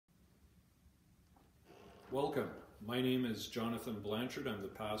Welcome. My name is Jonathan Blanchard. I'm the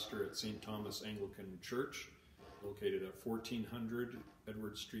pastor at St. Thomas Anglican Church, located at 1400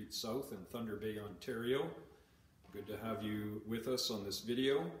 Edward Street South in Thunder Bay, Ontario. Good to have you with us on this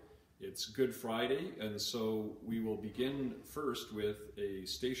video. It's Good Friday, and so we will begin first with a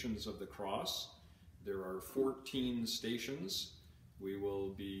Stations of the Cross. There are 14 stations. We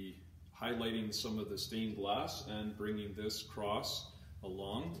will be highlighting some of the stained glass and bringing this cross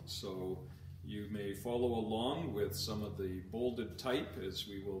along, so you may follow along with some of the bolded type as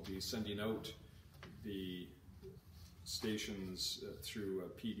we will be sending out the stations through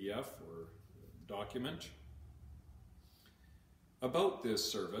a PDF or document. About this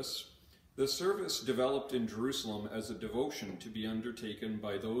service, the service developed in Jerusalem as a devotion to be undertaken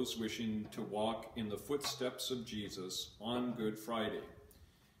by those wishing to walk in the footsteps of Jesus on Good Friday.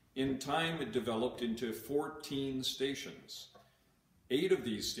 In time, it developed into 14 stations. 8 of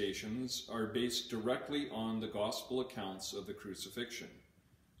these stations are based directly on the gospel accounts of the crucifixion,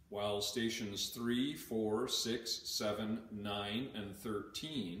 while stations 3, 4, 6, 7, 9, and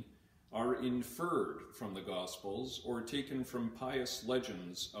 13 are inferred from the Gospels or taken from pious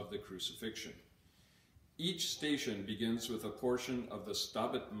legends of the crucifixion. Each station begins with a portion of the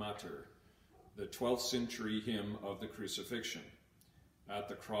Stabat Mater, the 12th century hymn of the crucifixion, At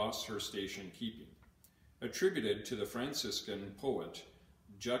the Cross Her Station Keeping, attributed to the Franciscan poet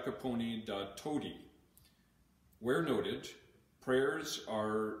Jacopone da Todi. Where noted, prayers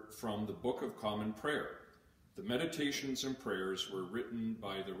are from the Book of Common Prayer. The meditations and prayers were written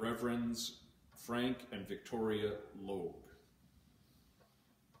by the Reverends Frank and Victoria Loeb.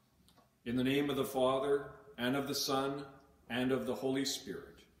 In the name of the Father, and of the Son, and of the Holy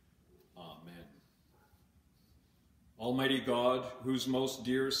Spirit. Amen. Almighty God, whose most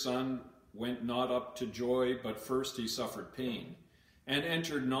dear Son went not up to joy, but first he suffered pain, and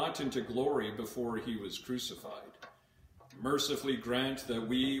entered not into glory before he was crucified, mercifully grant that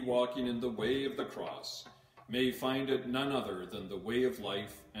we, walking in the way of the cross, may find it none other than the way of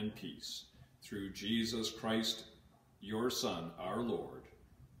life and peace. Through Jesus Christ, your Son, our Lord.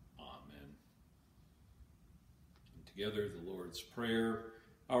 Amen. And together the Lord's Prayer.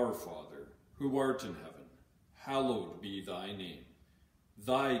 Our Father, who art in heaven, hallowed be thy name.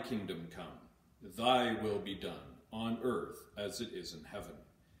 Thy kingdom come, thy will be done, on earth as it is in heaven.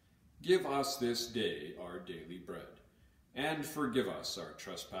 Give us this day our daily bread, and forgive us our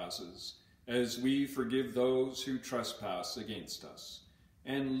trespasses, as we forgive those who trespass against us.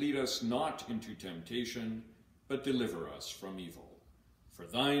 And lead us not into temptation, but deliver us from evil. For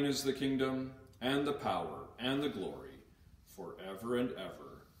thine is the kingdom, and the power, and the glory, forever and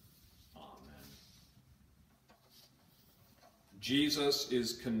ever. Amen. Jesus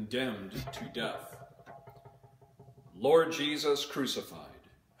is condemned to death. Lord Jesus crucified,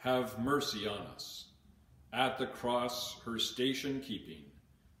 have mercy on us. At the cross, her station keeping,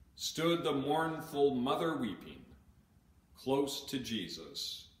 stood the mournful mother weeping, close to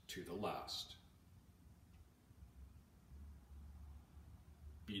Jesus to the last.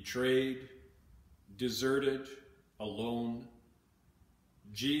 Betrayed, deserted, alone,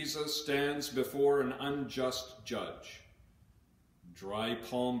 Jesus stands before an unjust judge. Dry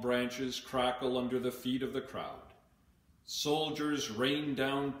palm branches crackle under the feet of the crowd. Soldiers rain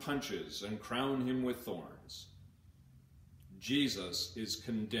down punches and crown him with thorns. Jesus is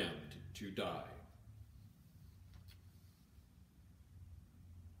condemned to die.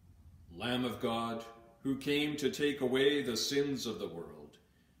 Lamb of God, who came to take away the sins of the world,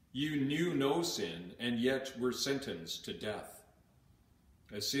 you knew no sin and yet were sentenced to death.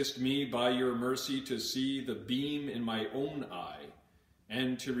 Assist me by your mercy to see the beam in my own eye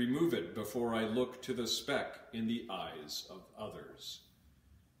and to remove it before I look to the speck in the eyes of others.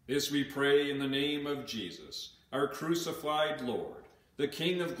 This we pray in the name of Jesus, our crucified Lord, the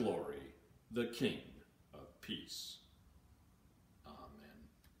King of glory, the King of peace. Amen.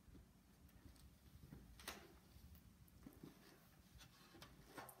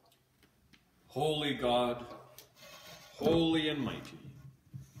 Holy God, holy and mighty,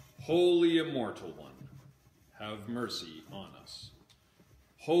 holy immortal one, have mercy on us.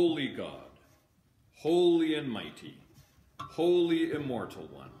 Holy God, holy and mighty, holy immortal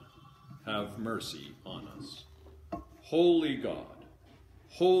one, have mercy on us. Holy God,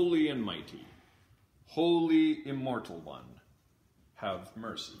 holy and mighty, holy immortal one, have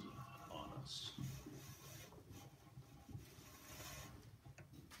mercy on us.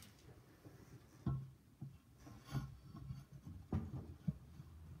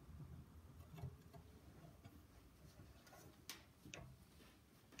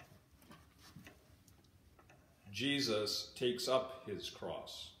 Jesus takes up his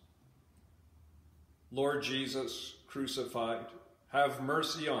cross. Lord Jesus, crucified, have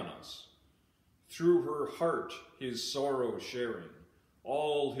mercy on us. Through her heart his sorrow sharing,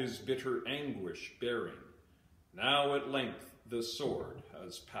 all his bitter anguish bearing, now at length the sword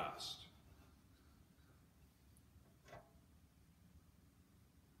has passed.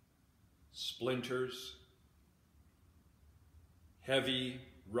 Splinters, heavy,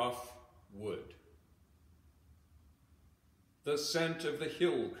 rough wood. The scent of the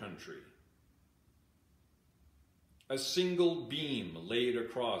hill country. A single beam laid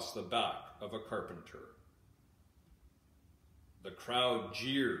across the back of a carpenter. The crowd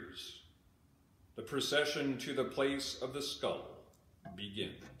jeers. The procession to the place of the skull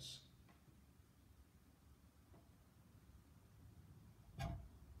begins.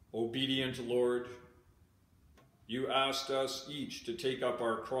 Obedient Lord, you asked us each to take up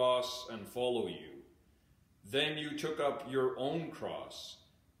our cross and follow you. Then you took up your own cross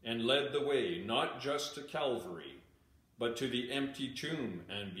and led the way not just to Calvary, but to the empty tomb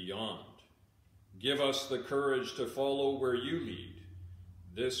and beyond. Give us the courage to follow where you lead.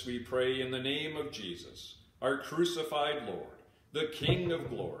 This we pray in the name of Jesus, our crucified Lord, the King of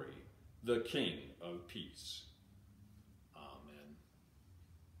glory, the King of peace. Amen.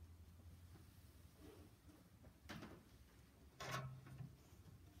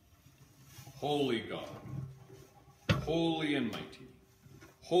 Holy God, holy and mighty,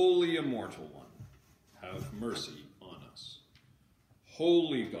 holy immortal one, have mercy on us.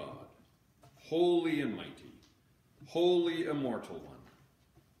 Holy God, holy and mighty, holy immortal one,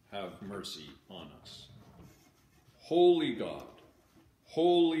 have mercy on us. Holy God,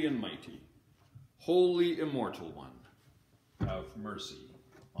 holy and mighty, holy immortal one, have mercy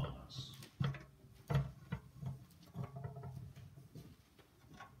on us.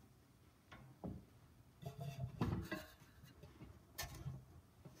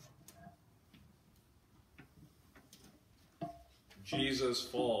 Jesus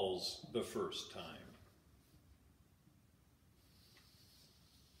falls the first time.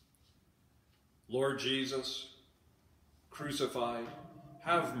 Lord Jesus, crucified,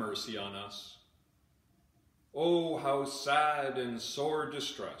 have mercy on us. Oh, how sad and sore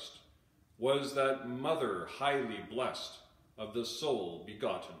distressed was that mother highly blessed of the sole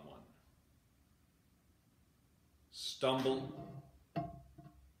begotten one. Stumble,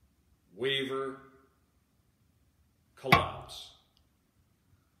 waver, collapse.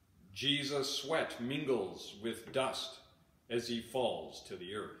 Jesus' sweat mingles with dust as he falls to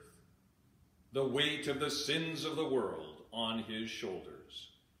the earth. The weight of the sins of the world on his shoulders,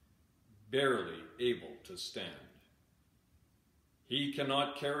 barely able to stand. He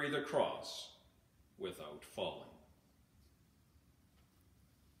cannot carry the cross without falling.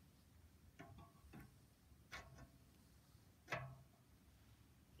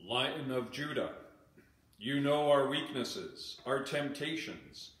 Lion of Judah, you know our weaknesses, our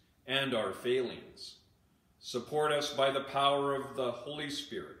temptations, and our failings. Support us by the power of the Holy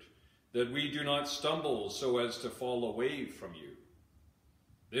Spirit, that we do not stumble so as to fall away from you.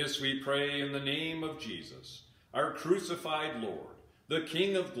 This we pray in the name of Jesus, our crucified Lord, the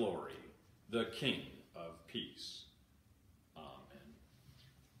King of glory, the King of peace. Amen.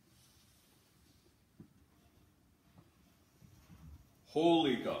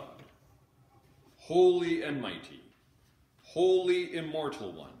 Holy God, holy and mighty, holy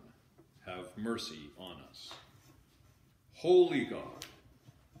immortal one, have mercy on us. Holy God,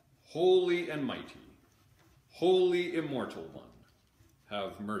 holy and mighty, holy immortal one,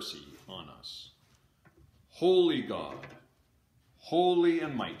 have mercy on us. Holy God, holy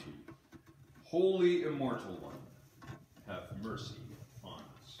and mighty, holy immortal one, have mercy on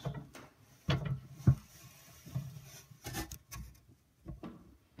us.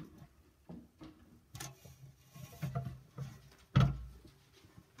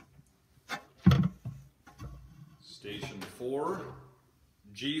 Station 4.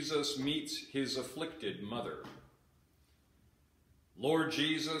 Jesus meets his afflicted mother. Lord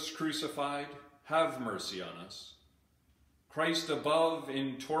Jesus, crucified, have mercy on us. Christ above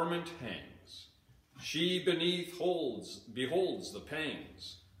in torment hangs. She beneath beholds the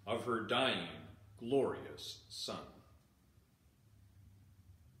pangs of her dying, glorious Son.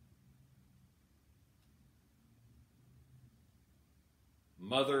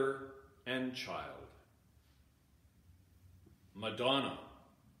 Mother and child. Madonna.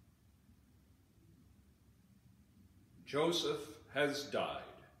 Joseph has died.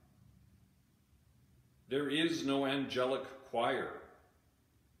 There is no angelic choir,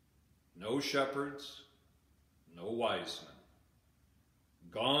 no shepherds, no wise men.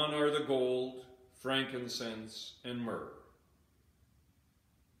 Gone are the gold, frankincense, and myrrh.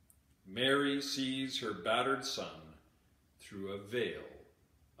 Mary sees her battered son through a veil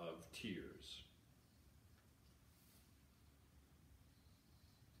of tears.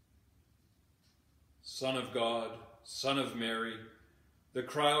 Son of God, Son of Mary, the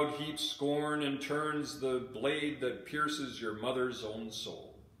crowd heaps scorn and turns the blade that pierces your mother's own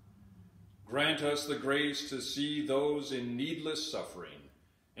soul. Grant us the grace to see those in needless suffering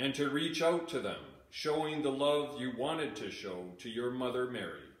and to reach out to them, showing the love you wanted to show to your mother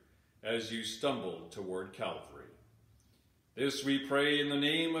Mary as you stumbled toward Calvary. This we pray in the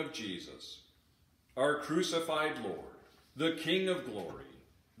name of Jesus, our crucified Lord, the King of glory,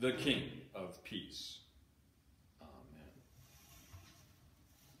 the King of peace. Amen.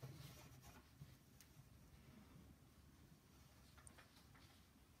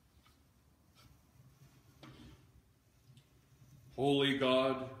 Holy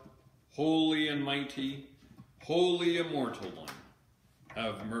God, holy and mighty, holy immortal one,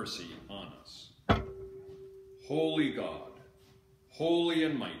 have mercy on us. Holy God, holy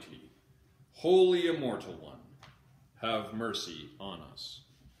and mighty, holy immortal one, have mercy on us.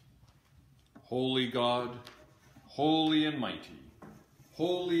 Holy God, holy and mighty,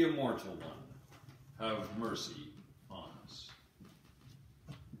 holy immortal one, have mercy on us.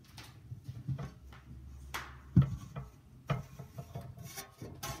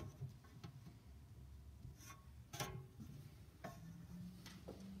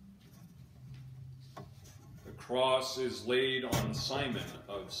 The cross is laid on Simon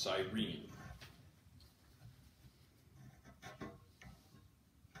of Cyrene.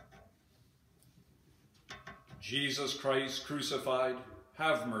 Jesus Christ crucified,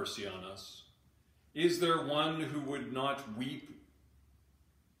 have mercy on us. Is there one who would not weep,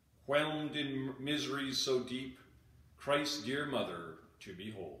 whelmed in miseries so deep, Christ's dear mother to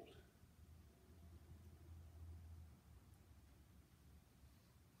behold?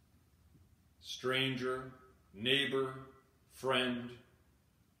 Stranger, neighbor, friend,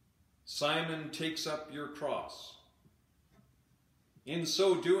 Simon takes up your cross. In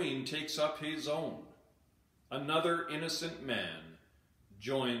so doing, takes up his own. Another innocent man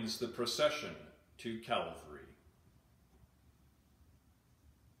joins the procession to Calvary.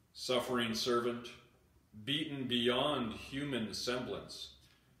 Suffering servant, beaten beyond human semblance,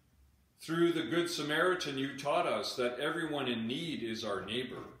 through the Good Samaritan you taught us that everyone in need is our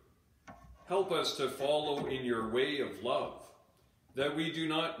neighbor. Help us to follow in your way of love, that we do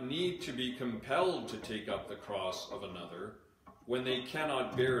not need to be compelled to take up the cross of another when they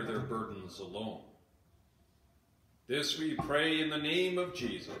cannot bear their burdens alone. This we pray in the name of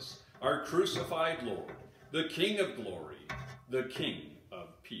Jesus, our crucified Lord, the King of glory, the King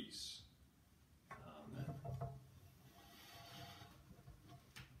of peace.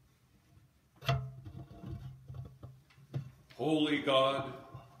 Amen. Holy God,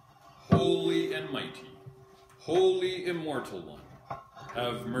 holy and mighty, holy immortal one,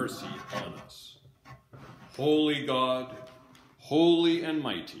 have mercy on us. Holy God, holy and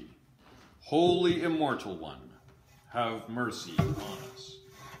mighty, holy immortal one, have mercy on us.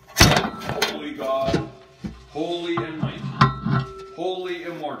 Holy God, holy and mighty, holy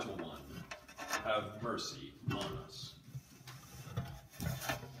immortal one, have mercy on us.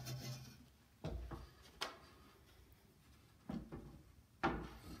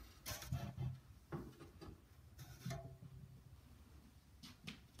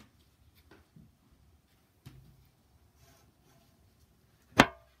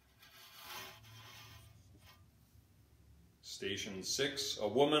 Station 6, a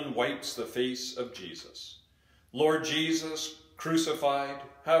woman wipes the face of Jesus. Lord Jesus, crucified,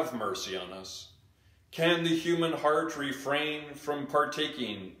 have mercy on us. Can the human heart refrain from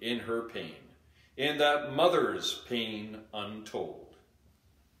partaking in her pain, in that mother's pain untold?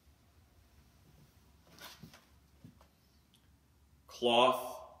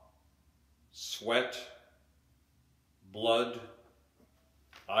 Cloth, sweat, blood,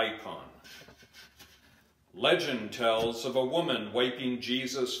 icon. Legend tells of a woman wiping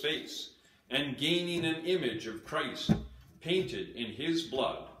Jesus' face and gaining an image of Christ painted in his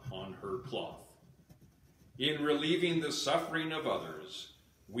blood on her cloth. In relieving the suffering of others,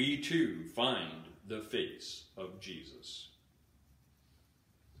 we too find the face of Jesus.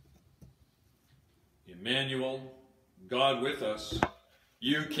 Emmanuel, God with us,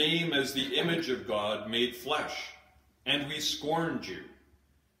 you came as the image of God made flesh, and we scorned you.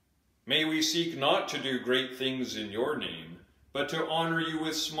 May we seek not to do great things in your name, but to honor you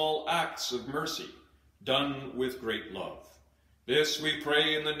with small acts of mercy, done with great love. This we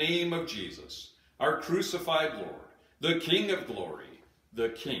pray in the name of Jesus, our crucified Lord, the King of glory, the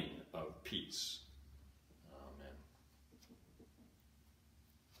King of peace. Amen.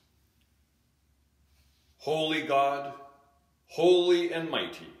 Holy God, holy and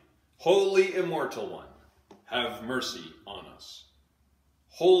mighty, holy immortal one, have mercy on us.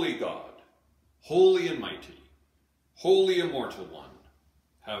 Holy God, holy and mighty, holy immortal one,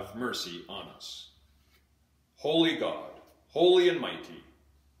 have mercy on us. Holy God, holy and mighty,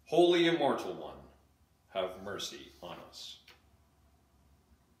 holy immortal one, have mercy on us.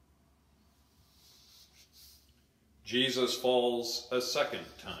 Jesus falls a second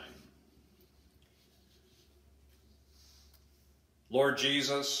time. Lord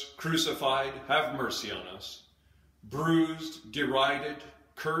Jesus, crucified, have mercy on us. Bruised, derided,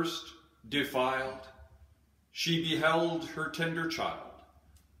 cursed, defiled, she beheld her tender child,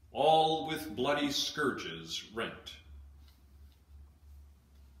 all with bloody scourges rent.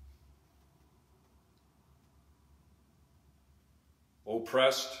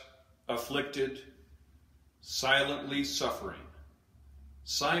 Oppressed, afflicted, silently suffering,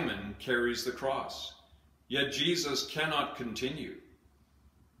 Simon carries the cross, yet Jesus cannot continue.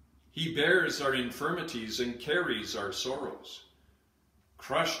 He bears our infirmities and carries our sorrows.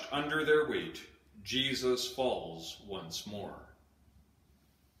 Crushed under their weight, Jesus falls once more.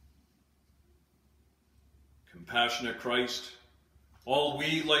 Compassionate Christ, all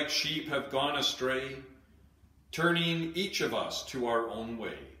we like sheep have gone astray, turning each of us to our own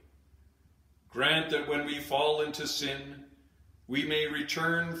way. Grant that when we fall into sin, we may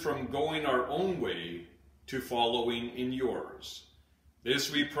return from going our own way to following in yours.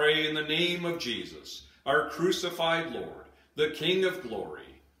 This we pray in the name of Jesus, our crucified Lord, the King of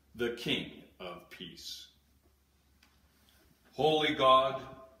glory, the King of peace. Holy God,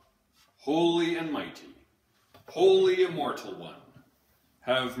 holy and mighty, holy immortal one,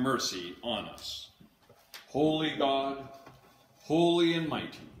 have mercy on us. Holy God, holy and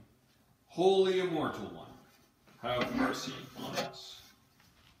mighty, holy immortal one, have mercy on us.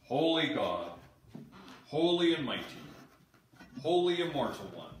 Holy God, holy and mighty, holy immortal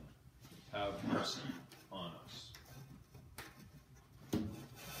one, have mercy on us.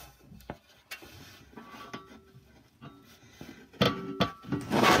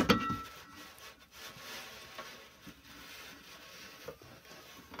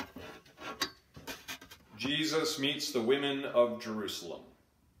 Jesus meets the women of Jerusalem.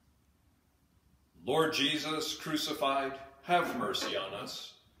 Lord Jesus, crucified, have mercy on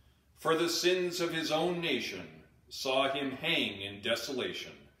us. For the sins of his own nation saw him hang in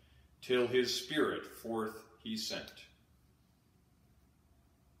desolation, till his Spirit forth he sent.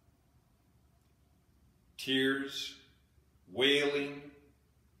 Tears, wailing,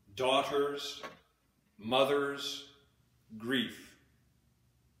 daughters, mothers, grief.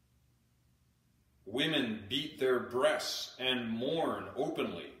 Women beat their breasts and mourn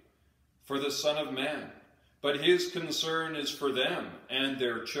openly for the Son of Man, but his concern is for them and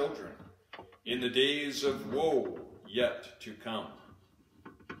their children in the days of woe yet to come.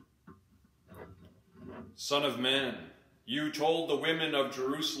 Son of Man, you told the women of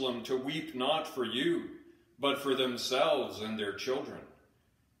Jerusalem to weep not for you, but for themselves and their children.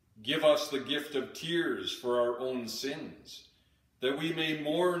 Give us the gift of tears for our own sins, that we may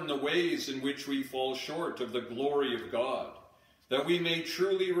mourn the ways in which we fall short of the glory of God, that we may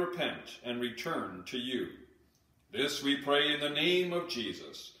truly repent and return to you. This we pray in the name of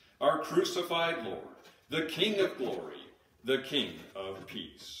Jesus, our crucified Lord, the King of glory, the King of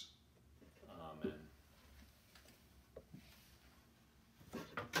peace. Amen.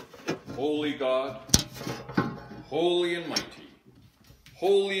 Holy God, holy and mighty,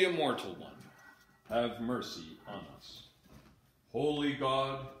 holy immortal one, have mercy on us. Holy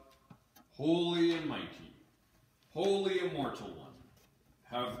God, holy and mighty, holy immortal one,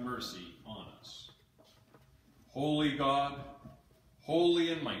 have mercy on us. Holy God,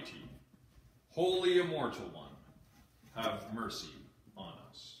 holy and mighty, holy immortal one, have mercy on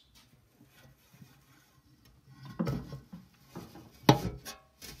us.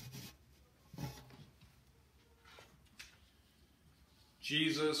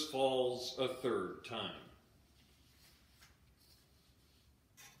 Jesus falls a third time.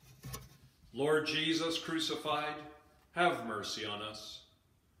 Lord Jesus crucified, have mercy on us.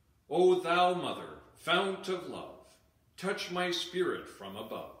 O thou Mother, fount of love, touch my spirit from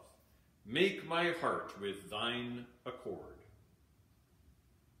above. Make my heart with thine accord.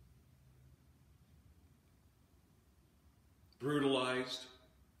 Brutalized,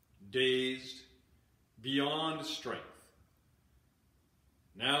 dazed, beyond strength,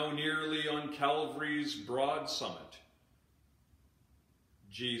 now nearly on Calvary's broad summit,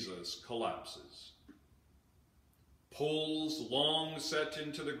 Jesus collapses. Poles long set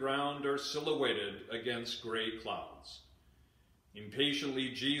into the ground are silhouetted against gray clouds. Impatiently,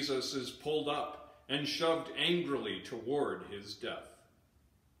 Jesus is pulled up and shoved angrily toward his death.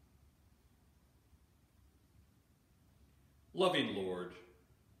 Loving Lord,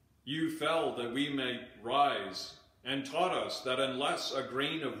 you fell that we might rise, and taught us that unless a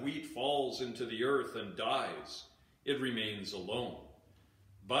grain of wheat falls into the earth and dies, it remains alone.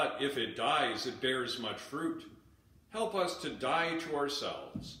 But if it dies, it bears much fruit. Help us to die to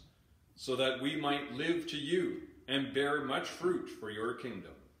ourselves, so that we might live to you and bear much fruit for your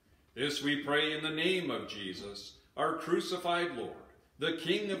kingdom. This we pray in the name of Jesus, our crucified Lord, the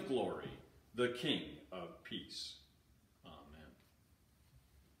King of glory, the King of peace.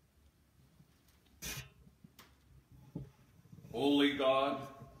 Holy God,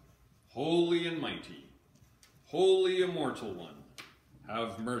 holy and mighty, holy immortal one,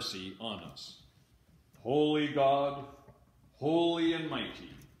 have mercy on us. Holy God, holy and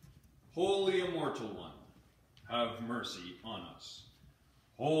mighty, holy immortal one, have mercy on us.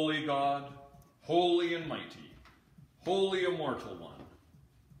 Holy God, holy and mighty, holy immortal one,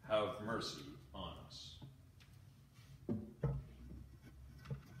 have mercy on us.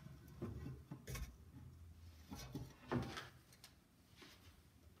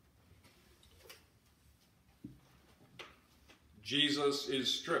 Jesus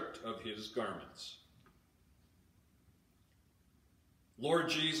is stripped of his garments. Lord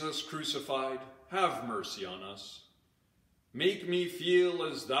Jesus crucified, have mercy on us. Make me feel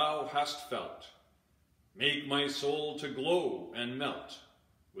as thou hast felt. Make my soul to glow and melt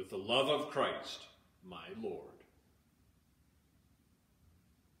with the love of Christ, my Lord.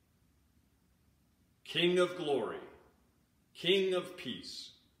 King of glory, King of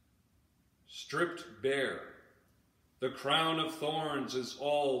peace, stripped bare, the crown of thorns is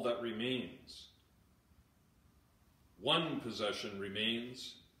all that remains. One possession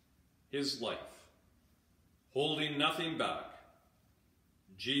remains, his life. Holding nothing back,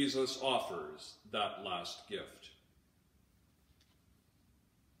 Jesus offers that last gift.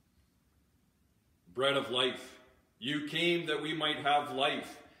 Bread of life, you came that we might have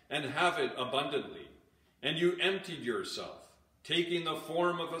life and have it abundantly, and you emptied yourself, taking the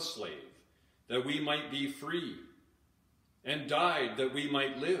form of a slave, that we might be free, and died that we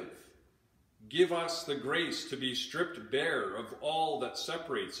might live. Give us the grace to be stripped bare of all that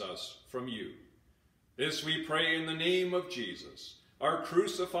separates us from you. This we pray in the name of Jesus, our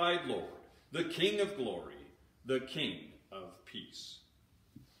crucified Lord, the King of glory, the King of peace.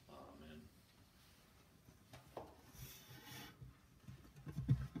 Amen.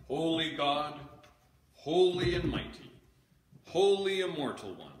 Holy God, holy and mighty, holy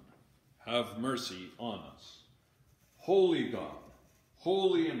immortal one, have mercy on us. Holy God,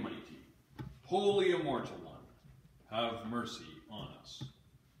 holy and mighty, holy immortal one, have mercy on us.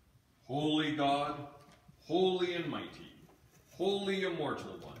 Holy God, holy and mighty, holy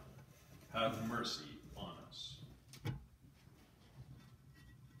immortal one, have mercy on us.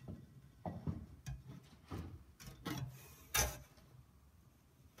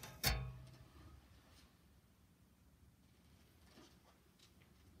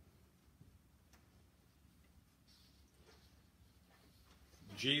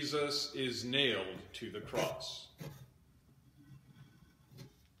 Jesus is nailed to the cross.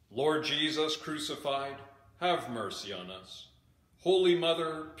 Lord Jesus crucified, have mercy on us. Holy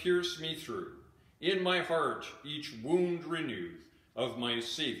Mother, pierce me through. In my heart each wound renewed of my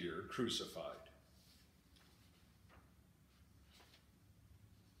Savior crucified.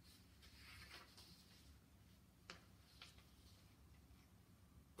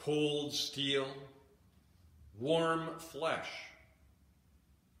 Cold steel, warm flesh,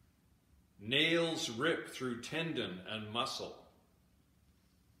 nails rip through tendon and muscle.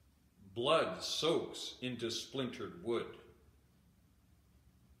 Blood soaks into splintered wood.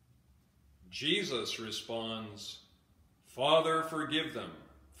 Jesus responds, Father, forgive them,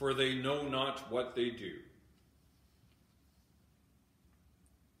 for they know not what they do.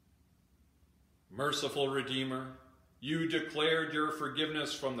 Merciful Redeemer, you declared your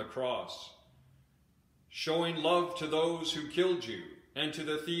forgiveness from the cross, showing love to those who killed you and to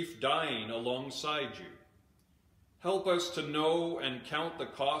the thief dying alongside you. Help us to know and count the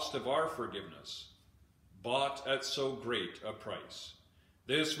cost of our forgiveness, bought at so great a price.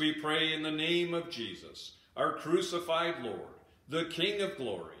 This we pray in the name of Jesus, our crucified Lord, the King of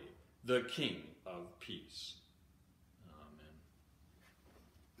glory, the King of peace. Amen.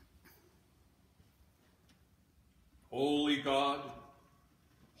 Holy God,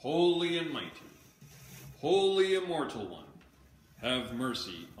 holy and mighty, holy immortal one, have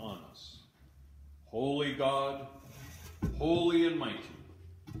mercy on us. Holy God, holy and mighty,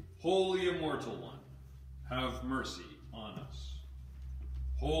 holy immortal one, have mercy on us.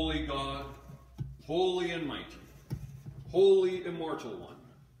 Holy God, holy and mighty, holy immortal one,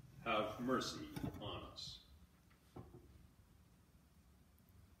 have mercy on us.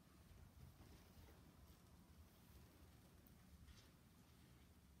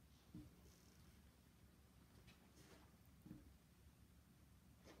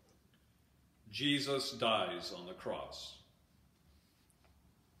 Jesus dies on the cross.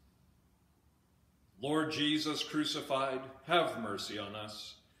 Lord Jesus crucified, have mercy on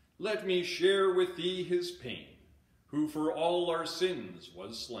us. Let me share with thee his pain, who for all our sins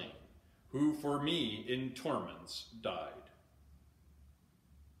was slain, who for me in torments died.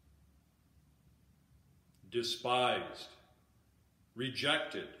 Despised,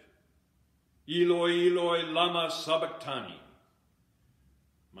 rejected, Eloi, Eloi, lama sabachthani.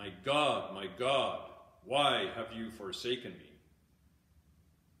 My God, why have you forsaken me?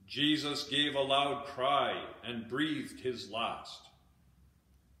 Jesus gave a loud cry and breathed his last.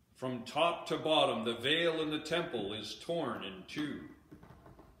 From top to bottom, the veil in the temple is torn in two.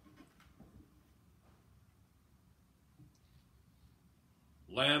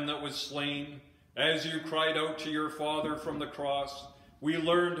 Lamb that was slain, as you cried out to your Father from the cross, we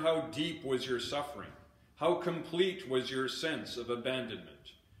learned how deep was your suffering, how complete was your sense of abandonment.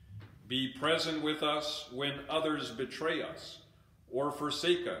 Be present with us when others betray us or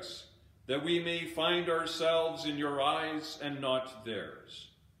forsake us, that we may find ourselves in your eyes and not theirs.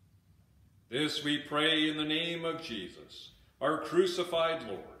 This we pray in the name of Jesus, our crucified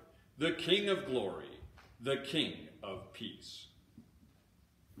Lord, the King of glory, the King of peace.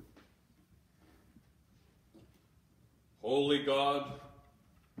 Holy God,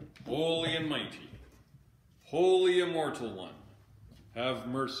 holy and mighty, holy immortal one, have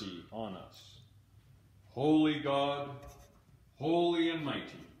mercy on us. Holy God, holy and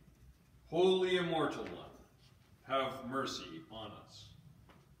mighty, holy immortal one, have mercy on us.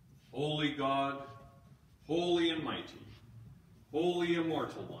 Holy God, holy and mighty, holy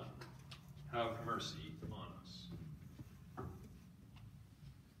immortal one, have mercy on us.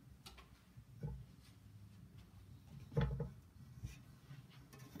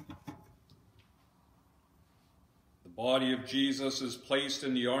 The body of Jesus is placed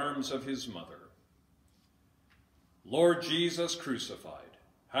in the arms of his mother. Lord Jesus crucified,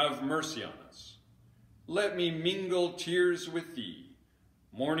 have mercy on us. Let me mingle tears with thee,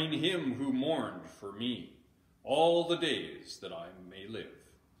 mourning him who mourned for me all the days that I may live.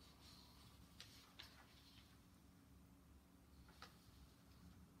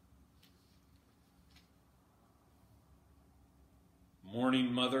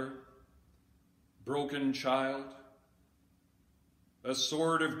 Mourning mother, broken child, a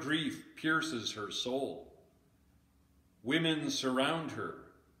sword of grief pierces her soul. Women surround her,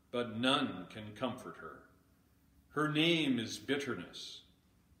 but none can comfort her. Her name is bitterness.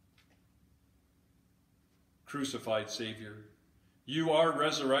 Crucified Savior, you are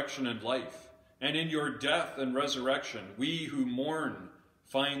resurrection and life, and in your death and resurrection, we who mourn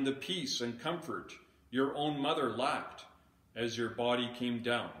find the peace and comfort your own mother lacked as your body came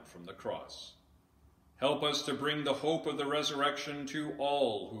down from the cross. Help us to bring the hope of the resurrection to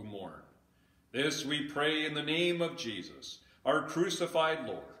all who mourn. This we pray in the name of Jesus, our crucified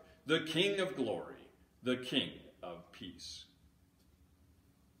Lord, the King of glory, the King of peace.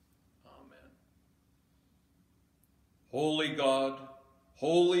 Amen. Holy God,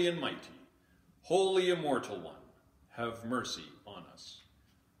 holy and mighty, holy immortal one, have mercy on us.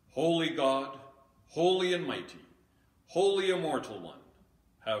 Holy God, holy and mighty, holy immortal one,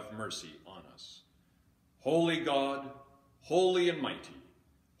 have mercy on us. Holy God, holy and mighty,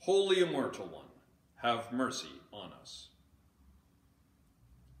 holy immortal one, have mercy on us.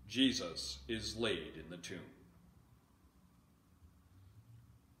 Jesus is laid in the tomb.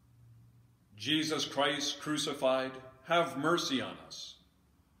 Jesus Christ crucified, have mercy on us.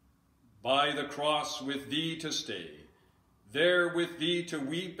 By the cross with thee to stay, there with thee to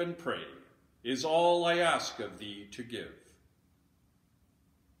weep and pray, is all I ask of thee to give.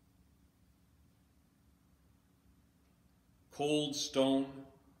 Cold stone,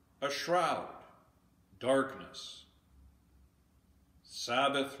 a shroud, darkness,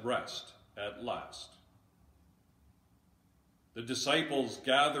 Sabbath rest at last. The disciples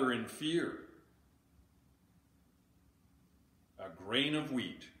gather in fear. A grain of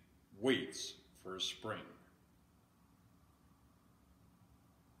wheat waits for spring.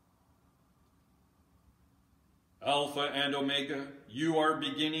 Alpha and Omega, you are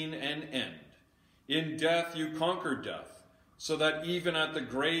beginning and end. In death you conquered death, so that even at the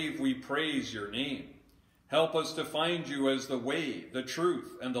grave we praise your name. Help us to find you as the way, the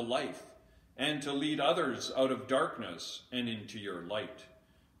truth, and the life, and to lead others out of darkness and into your light.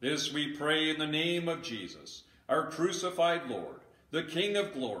 This we pray in the name of Jesus, our crucified Lord, the King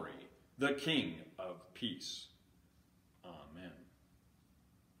of glory, the King of peace. Amen.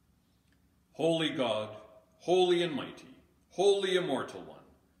 Holy God, holy and mighty, holy immortal one,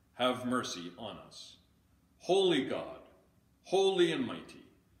 have mercy on us. Holy God, holy and mighty,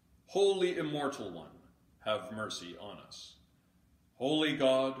 holy immortal one, have mercy on us. Holy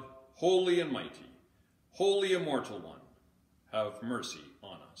God, holy and mighty, holy immortal one, have mercy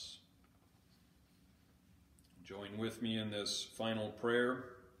on us. Join with me in this final prayer.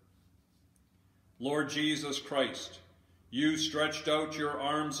 Lord Jesus Christ, you stretched out your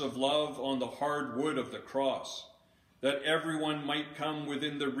arms of love on the hard wood of the cross, that everyone might come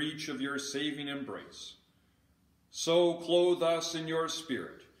within the reach of your saving embrace. So clothe us in your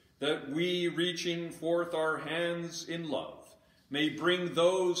Spirit, that we, reaching forth our hands in love, may bring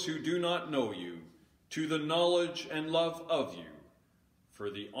those who do not know you to the knowledge and love of you, for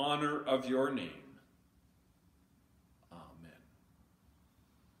the honor of your name. Amen.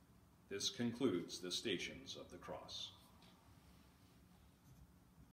 This concludes the Stations of the Cross.